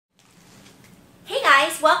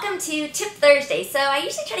guys, welcome to Tip Thursday. So I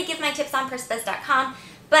usually try to give my tips on Pursebuzz.com,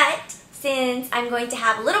 but since I'm going to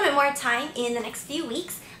have a little bit more time in the next few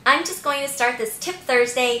weeks, I'm just going to start this Tip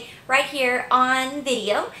Thursday right here on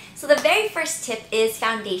video. So the very first tip is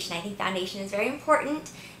foundation. I think foundation is very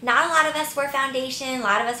important. Not a lot of us wear foundation, a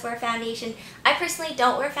lot of us wear foundation. I personally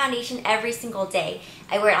don't wear foundation every single day.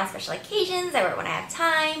 I wear it on special occasions, I wear it when I have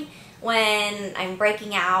time, when I'm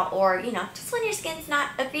breaking out, or just when your skin's not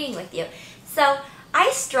agreeing with you. So I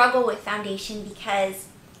struggle with foundation because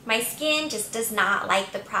my skin just does not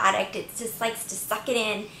like the product. It just likes to suck it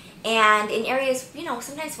in. And in areas,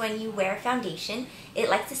 sometimes when you wear foundation, it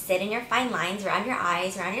likes to sit in your fine lines, around your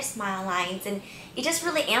eyes, around your smile lines, and it just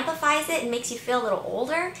really amplifies it and makes you feel a little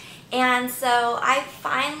older. And so I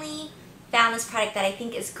finally found this product that I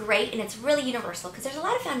think is great, and it's really universal because there's a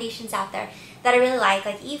lot of foundations out there that I really like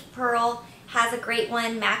Eve Pearl has a great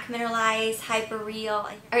one, MAC Mineralized, Hyper Real,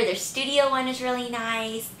 or their Studio one is really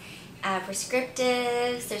nice.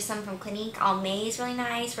 Prescriptives, there's some from Clinique, Almay is really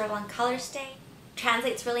nice, Revlon Color Stay.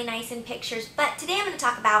 Translates really nice in pictures, but today I'm going to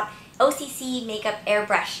talk about OCCmakeup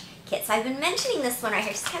Airbrush Kit. So I've been mentioning this one right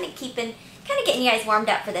here, just kind of getting you guys warmed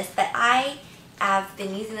up for this, but I have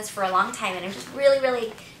been using this for a long time and I'm just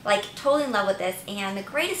really totally in love with this. And the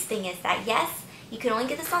greatest thing is that yes, you can only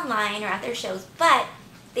get this online or at their shows, but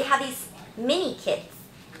they have these mini kits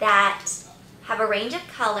that have a range of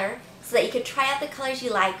color so that you could try out the colors you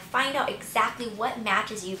like, find out exactly what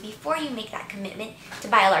matches you before you make that commitment to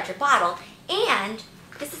buy a larger bottle. And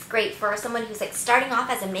this is great for someone who's starting off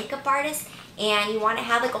as a makeup artist and you want to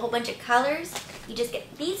have a whole bunch of colors. You just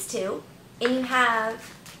get these two and you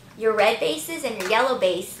have your red bases and your yellow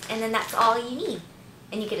base, and then that's all you need.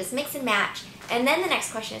 And you can just mix and match. And then the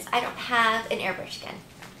next question is, I don't have an airbrush gun.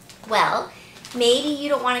 Well, maybe you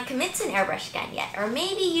don't want to commit to an airbrush gun yet, or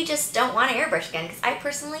maybe you just don't want an airbrush gun, because I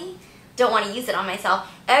personally don't want to use it on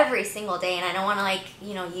myself every single day, and I don't want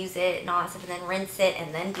to use it and all that stuff and then rinse it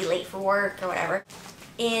and then be late for work or whatever.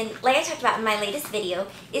 And like I talked about in my latest video,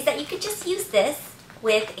 is that you could just use this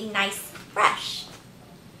with a nice brush.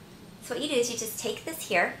 So what you do is you just take this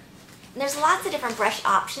here, and there's lots of different brush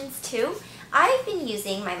options too. I've been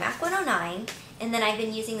using my MAC 109, and then I've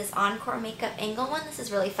been using this Encore Makeup Angle one. This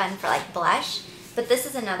is really fun for blush, but this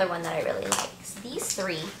is another one that I really like. So these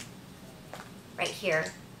three right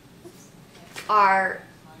here are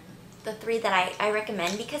the three that I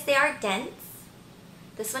recommend because they are dense.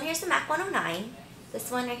 This one here is the MAC 109.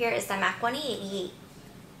 This one right here is the MAC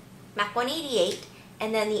 188,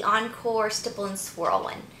 and then the Encore Stipple and Swirl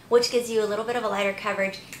one, which gives you a little bit of a lighter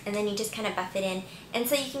coverage, and then you just kind of buff it in. And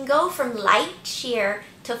so you can go from light sheer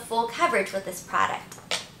to full coverage with this product.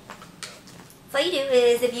 So all you do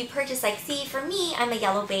is, if you purchase, see, for me, I'm a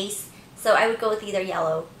yellow base, so I would go with either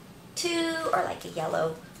yellow 2 or a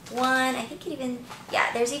yellow 1. I think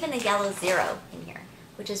there's even a yellow 0 in here,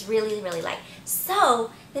 which is really light.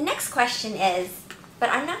 So the next question is, but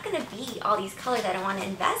I'm not going to be all these colors. I don't want to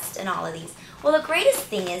invest in all of these. Well, the greatest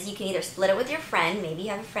thing is you can either split it with your friend. Maybe you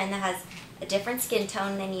have a friend that has a different skin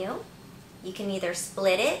tone than you. You can either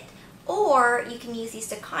split it, or you can use these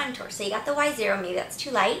to contour. So you got the Y0, maybe that's too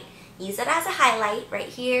light. Use it as a highlight right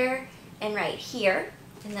here and right here,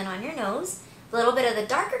 and then on your nose. A little bit of the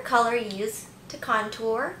darker color you use to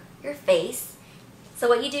contour your face. So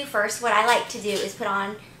what you do first, what I like to do is put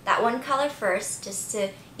on that one color first just to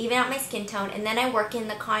even out my skin tone, and then I work in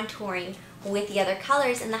the contouring with the other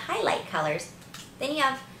colors and the highlight colors. Then you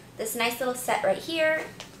have this nice little set right here.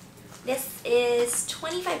 This is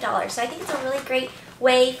 $25, so I think it's a really great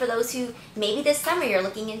way for those who maybe this summer you're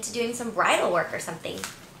looking into doing some bridal work or something.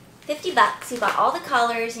 $50, you've got all the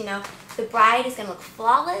colors, the bride is going to look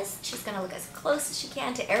flawless. She's going to look as close as she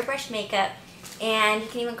can to airbrush makeup, and you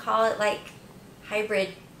can even call it hybrid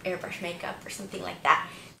airbrush makeup or something like that.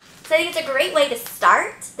 So I think it's a great way to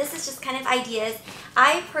start. This is just kind of ideas.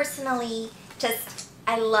 I personally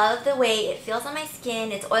I love the way it feels on my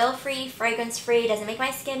skin. It's oil-free, fragrance-free, doesn't make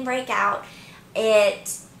my skin break out.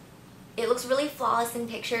 It looks really flawless in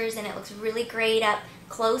pictures, and it looks really great up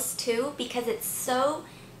close too because it's so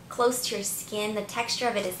close to your skin. The texture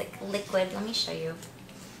of it is liquid. Let me show you.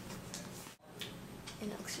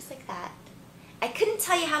 And it looks just like that. I couldn't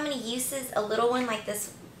tell you how many uses a little one like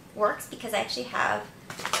this works because I actually have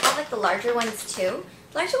the larger ones too.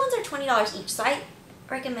 Larger ones are $20 each, so I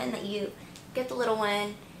recommend that you get the little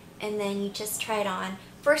one and then you just try it on.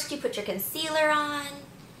 First you put your concealer on,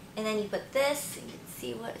 and then you put this. You can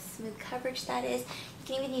see what smooth coverage that is. You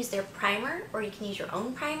can even use their primer, or you can use your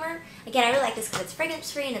own primer. Again, I really like this because it's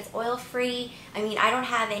fragrance free and it's oil free. I mean, I don't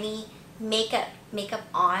have any makeup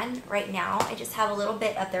on right now. I just have a little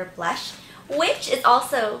bit of their blush, which is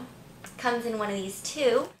also comes in one of these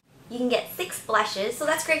too. You can get 6 blushes, so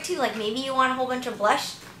that's great too. Like maybe you want a whole bunch of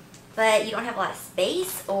blush, but you don't have a lot of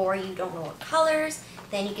space, or you don't know what colors,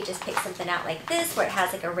 then you could just pick something out like this where it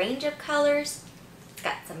has like a range of colors. It's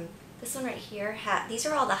got some, this one right here, these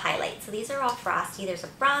are all the highlights. So these are all frosty. There's a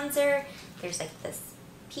bronzer, there's like this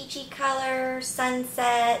peachy color,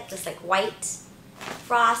 sunset, just like white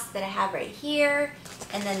frost that I have right here.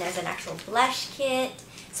 And then there's an actual blush kit.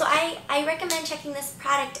 So I recommend checking this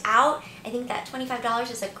product out. I think that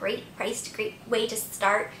 $25 is a great price, great way to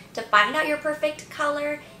start to find out your perfect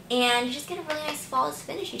color, and you just get a really nice flawless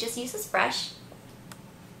finish. You just use this brush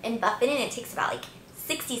and buff it in. It takes about like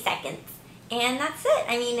 60 seconds, and that's it.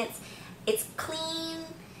 I mean, it's clean,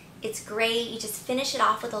 it's great. You just finish it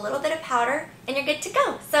off with a little bit of powder, and you're good to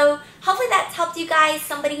go. So hopefully that's helped you guys.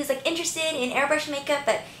 Somebody who's like interested in airbrush makeup,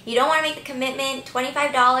 but you don't want to make the commitment.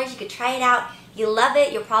 $25, you could try it out. You love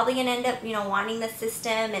it, you're probably going to end up, wanting the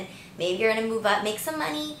system, and maybe you're going to move up, make some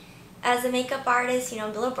money as a makeup artist, do a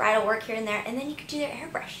little bridal work here and there, and then you could do their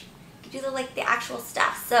airbrush. You could do the actual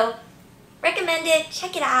stuff. So recommend it,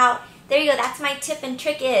 check it out. There you go, that's my tip and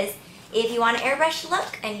trick is, if you want an airbrush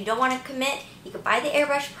look and you don't want to commit, you can buy the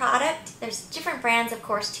airbrush product. There's different brands, of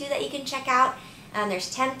course, too, that you can check out. There's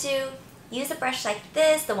Temptu. Use a brush like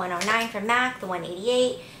this, the 109 from MAC, the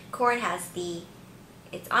 188. Corn has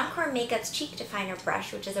it's Encore Makeup's Cheek Definer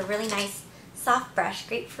brush, which is a really nice soft brush,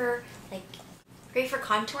 great for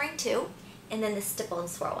contouring too. And then the Stipple and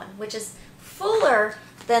Swirl one, which is fuller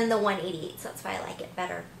than the 188, so that's why I like it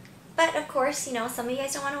better. But of course, some of you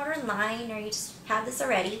guys don't want to order online, or you just have this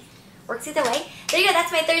already. Works either way. There you go,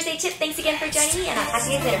 that's my Thursday tip. Thanks again for joining me, and I'll talk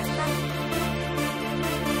to you guys later.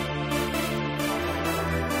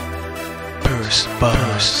 Bye.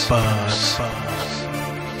 Pursebuzz.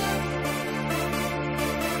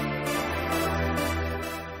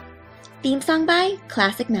 Theme song by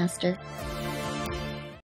Classic Master.